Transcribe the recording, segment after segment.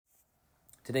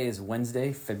Today is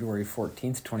Wednesday, February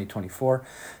 14th, 2024,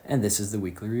 and this is the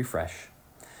Weekly Refresh.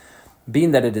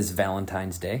 Being that it is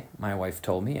Valentine's Day, my wife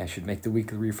told me I should make the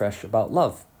Weekly Refresh about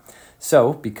love.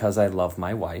 So, because I love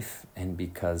my wife, and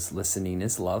because listening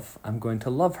is love, I'm going to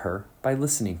love her by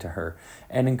listening to her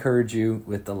and encourage you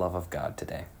with the love of God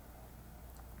today.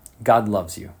 God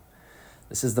loves you.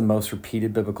 This is the most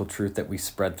repeated biblical truth that we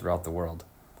spread throughout the world.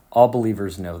 All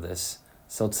believers know this.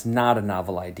 So it's not a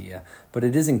novel idea, but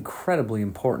it is incredibly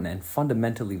important and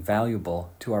fundamentally valuable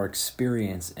to our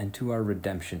experience and to our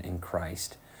redemption in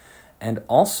Christ, and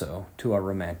also to our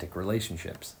romantic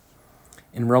relationships.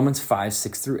 In Romans 5,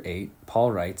 6 through 8,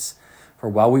 Paul writes, "For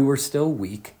while we were still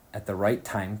weak, at the right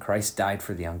time Christ died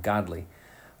for the ungodly.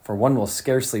 For one will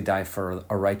scarcely die for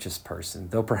a righteous person,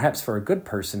 though perhaps for a good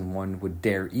person one would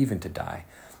dare even to die.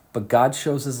 But God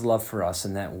shows his love for us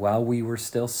in that while we were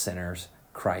still sinners,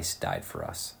 Christ died for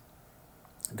us."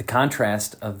 The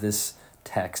contrast of this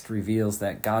text reveals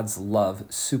that God's love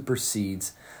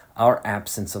supersedes our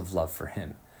absence of love for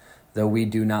him. Though we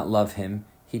do not love him,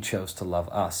 he chose to love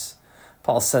us.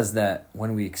 Paul says that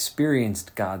when we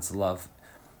experienced God's love,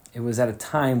 it was at a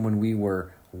time when we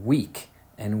were weak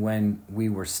and when we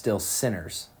were still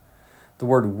sinners. The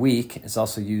word weak is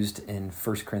also used in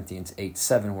 1 Corinthians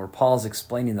 8:7, where Paul is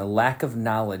explaining the lack of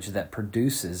knowledge that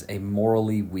produces a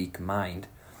morally weak mind.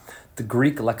 The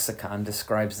Greek lexicon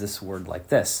describes this word like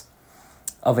this: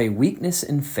 of a weakness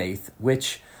in faith,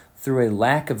 which, through a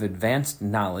lack of advanced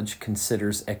knowledge,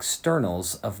 considers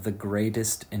externals of the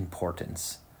greatest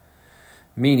importance.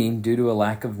 Meaning, due to a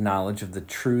lack of knowledge of the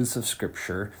truths of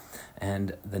Scripture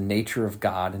and the nature of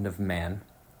God and of man,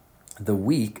 the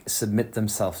weak submit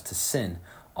themselves to sin,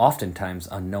 oftentimes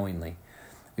unknowingly.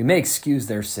 We may excuse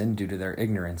their sin due to their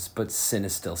ignorance, but sin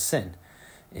is still sin.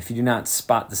 If you do not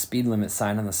spot the speed limit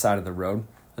sign on the side of the road,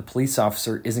 the police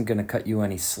officer isn't going to cut you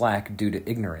any slack due to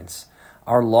ignorance.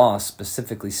 Our laws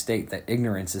specifically state that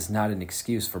ignorance is not an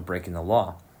excuse for breaking the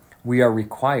law. We are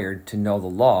required to know the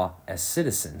law as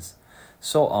citizens.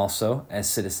 So also, as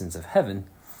citizens of heaven,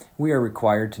 we are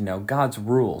required to know God's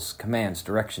rules, commands,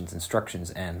 directions,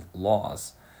 instructions, and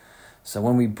laws. So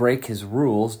when we break his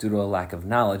rules due to a lack of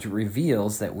knowledge, it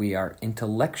reveals that we are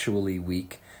intellectually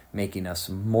weak, making us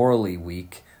morally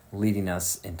weak, leading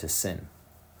us into sin.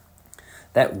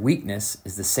 That weakness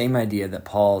is the same idea that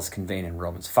Paul is conveying in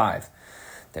Romans 5,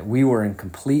 that we were in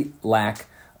complete lack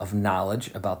of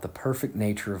knowledge about the perfect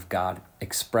nature of God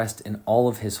expressed in all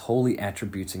of his holy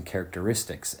attributes and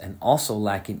characteristics, and also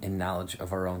lacking in knowledge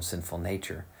of our own sinful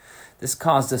nature. This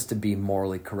caused us to be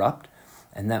morally corrupt,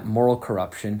 and that moral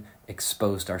corruption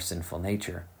exposed our sinful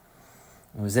nature.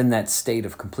 It was in that state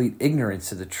of complete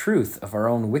ignorance of the truth of our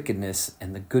own wickedness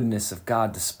and the goodness of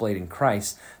God displayed in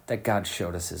Christ that God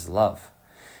showed us his love.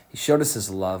 He showed us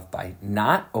his love by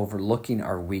not overlooking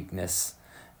our weakness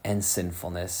and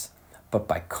sinfulness, but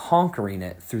by conquering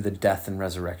it through the death and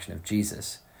resurrection of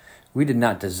Jesus. We did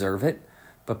not deserve it,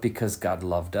 but because God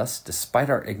loved us, despite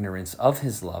our ignorance of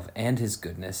his love and his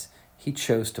goodness, he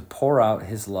chose to pour out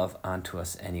his love onto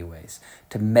us anyways,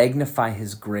 to magnify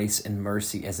his grace and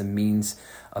mercy as a means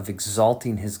of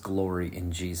exalting his glory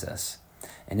in Jesus.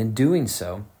 And in doing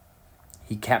so,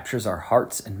 he captures our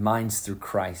hearts and minds through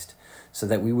Christ, so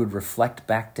that we would reflect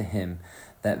back to him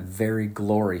that very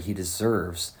glory he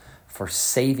deserves for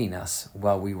saving us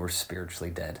while we were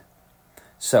spiritually dead.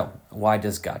 So, why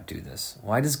does God do this?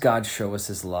 Why does God show us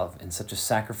his love in such a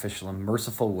sacrificial and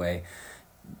merciful way,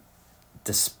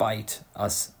 despite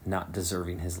us not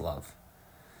deserving his love?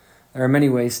 There are many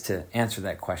ways to answer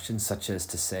that question, such as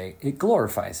to say it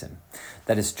glorifies him.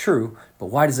 That is true, but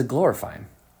why does it glorify him?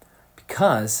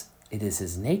 Because it is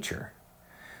his nature.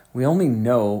 We only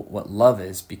know what love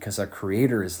is because our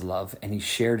Creator is love, and he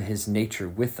shared his nature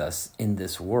with us in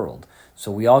this world. So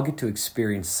we all get to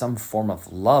experience some form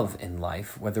of love in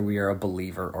life, whether we are a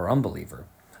believer or unbeliever.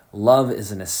 Love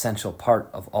is an essential part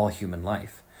of all human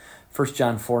life. 1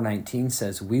 John 4:19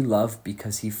 says, "We love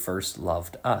because he first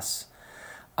loved us."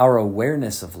 Our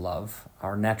awareness of love,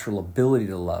 our natural ability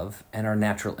to love, and our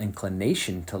natural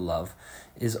inclination to love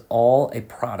is all a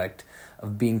product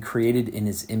of being created in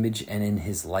his image and in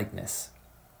his likeness.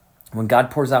 When God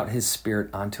pours out his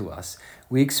Spirit onto us,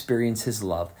 we experience his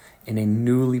love in a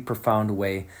newly profound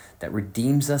way that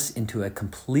redeems us into a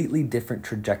completely different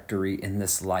trajectory in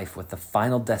this life, with the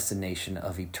final destination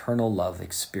of eternal love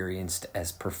experienced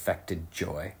as perfected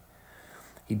joy.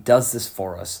 He does this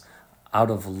for us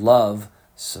out of love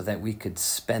so that we could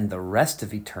spend the rest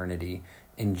of eternity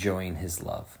enjoying his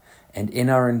love. And in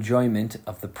our enjoyment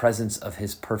of the presence of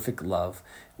his perfect love,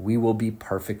 we will be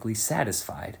perfectly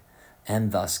satisfied,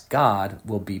 and thus God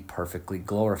will be perfectly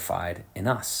glorified in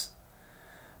us.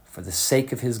 For the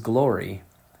sake of his glory,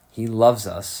 he loves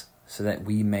us so that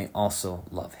we may also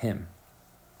love him.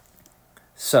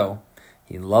 So,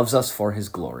 he loves us for his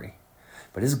glory.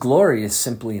 But his glory is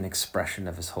simply an expression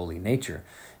of his holy nature,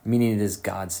 meaning it is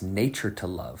God's nature to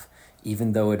love,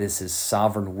 even though it is his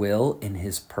sovereign will in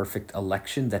his perfect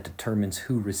election that determines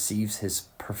who receives his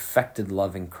perfected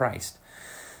love in Christ.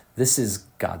 This is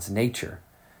God's nature,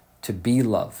 to be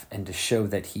love and to show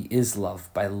that he is love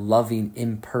by loving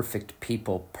imperfect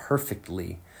people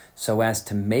perfectly, so as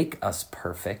to make us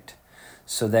perfect,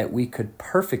 so that we could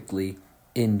perfectly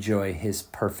enjoy his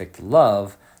perfect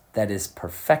love that is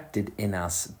perfected in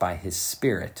us by his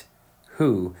Spirit,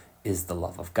 who is the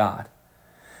love of God.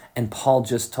 And Paul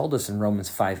just told us in Romans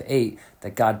 5:8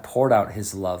 that God poured out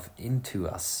his love into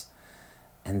us,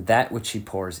 and that which he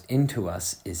pours into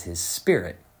us is his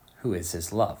Spirit, who is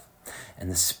his love. And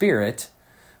the Spirit,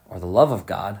 or the love of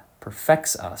God,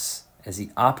 perfects us as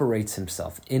he operates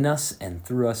himself in us and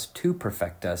through us to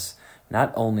perfect us,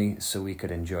 not only so we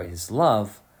could enjoy his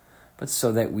love, but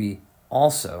so that we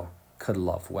also could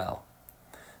love well.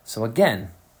 So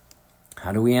again,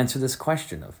 how do we answer this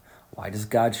question of why does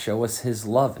God show us his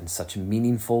love in such a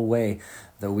meaningful way,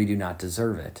 though we do not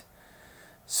deserve it?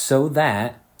 So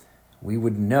that we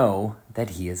would know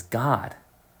that he is God.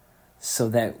 So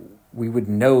that we would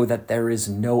know that there is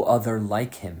no other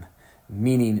like him,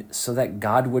 meaning so that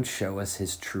God would show us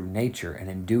his true nature, and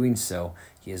in doing so,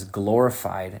 he is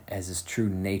glorified as his true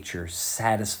nature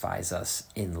satisfies us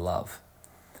in love.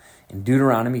 In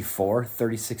Deuteronomy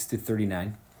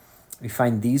 4:36-39, we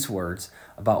find these words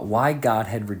about why God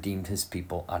had redeemed his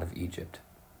people out of Egypt.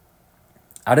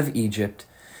 Out of Egypt,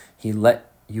 he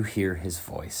let you hear his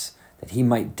voice, that he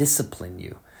might discipline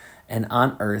you, and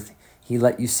on earth he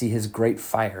let you see his great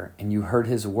fire, and you heard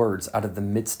his words out of the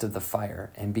midst of the fire.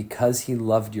 And because he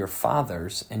loved your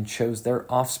fathers and chose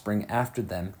their offspring after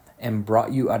them, and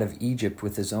brought you out of Egypt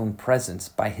with his own presence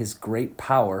by his great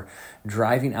power,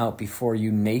 driving out before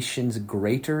you nations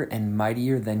greater and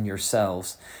mightier than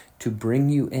yourselves, to bring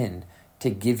you in, to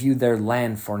give you their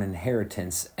land for an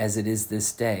inheritance, as it is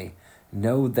this day.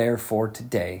 Know therefore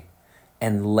today,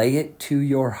 and lay it to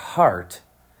your heart,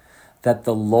 that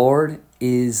the Lord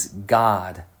is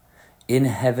God, in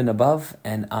heaven above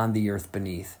and on the earth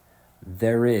beneath.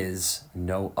 There is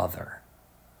no other.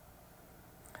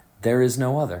 There is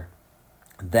no other.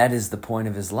 That is the point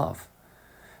of his love.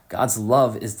 God's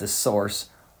love is the source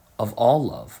of all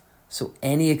love. So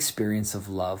any experience of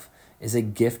love is a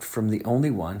gift from the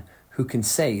only one who can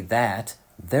say that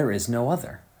there is no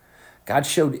other. God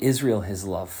showed Israel his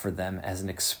love for them as an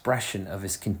expression of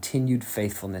his continued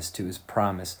faithfulness to his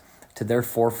promise to their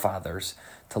forefathers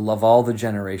to love all the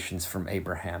generations from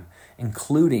Abraham,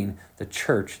 including the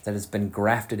church that has been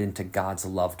grafted into God's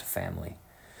loved family.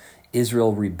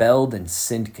 Israel rebelled and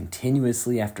sinned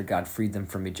continuously after God freed them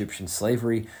from Egyptian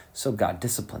slavery, so God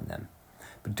disciplined them.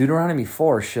 But Deuteronomy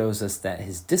 4 shows us that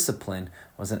his discipline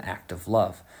was an act of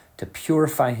love, to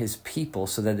purify his people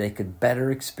so that they could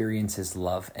better experience his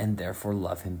love and therefore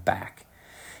love him back.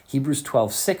 Hebrews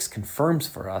 12:6 confirms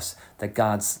for us that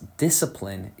God's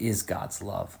discipline is God's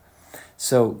love.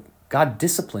 So God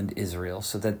disciplined Israel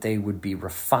so that they would be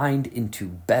refined into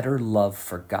better love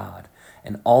for God.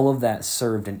 And all of that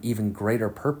served an even greater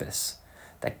purpose,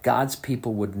 that God's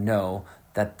people would know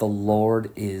that the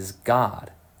Lord is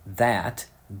God, that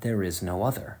there is no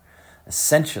other.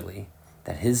 Essentially,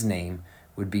 that his name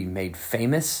would be made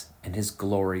famous and his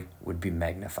glory would be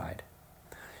magnified.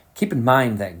 Keep in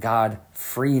mind that God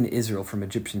freeing Israel from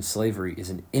Egyptian slavery is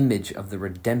an image of the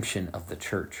redemption of the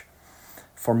church.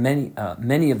 For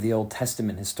many of the Old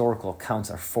Testament historical accounts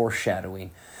are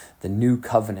foreshadowing the new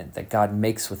covenant that God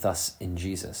makes with us in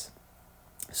Jesus.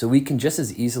 So we can just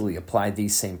as easily apply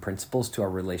these same principles to our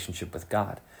relationship with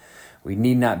God. We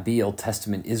need not be Old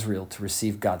Testament Israel to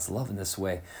receive God's love in this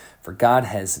way, for God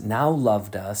has now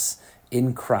loved us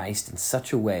in Christ in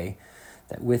such a way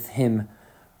that with him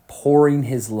pouring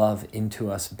his love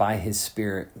into us by his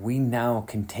Spirit, we now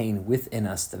contain within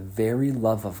us the very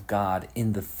love of God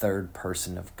in the third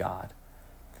person of God.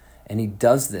 And he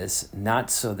does this not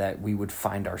so that we would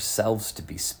find ourselves to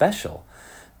be special,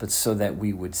 but so that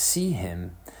we would see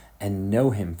him and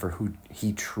know him for who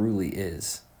he truly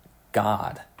is,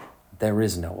 God. There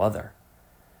is no other.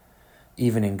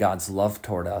 Even in God's love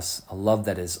toward us, a love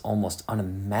that is almost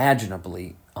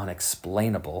unimaginably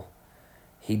unexplainable,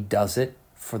 he does it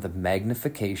for the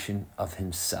magnification of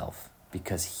himself,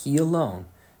 because he alone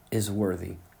is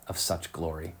worthy of such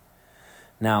glory.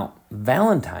 Now,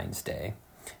 Valentine's Day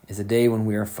is a day when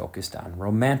we are focused on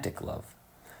romantic love.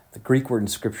 The Greek word in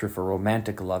Scripture for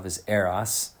romantic love is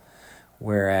eros,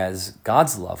 whereas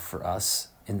God's love for us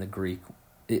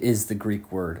is the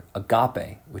Greek word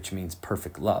agape, which means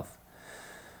perfect love.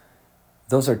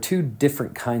 Those are two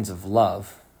different kinds of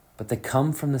love, but they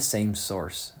come from the same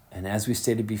source. And as we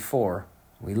stated before,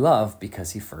 we love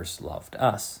because he first loved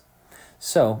us.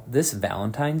 So this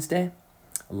Valentine's Day,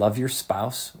 love your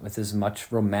spouse with as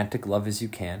much romantic love as you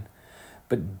can,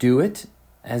 but do it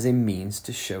as a means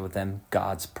to show them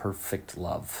God's perfect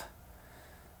love.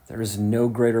 There is no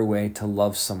greater way to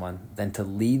love someone than to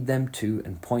lead them to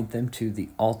and point them to the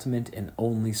ultimate and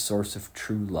only source of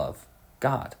true love,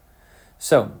 God.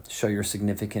 So show your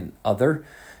significant other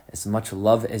as much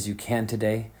love as you can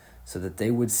today so that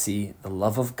they would see the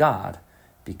love of God,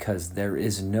 because there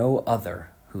is no other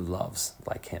who loves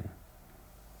like him.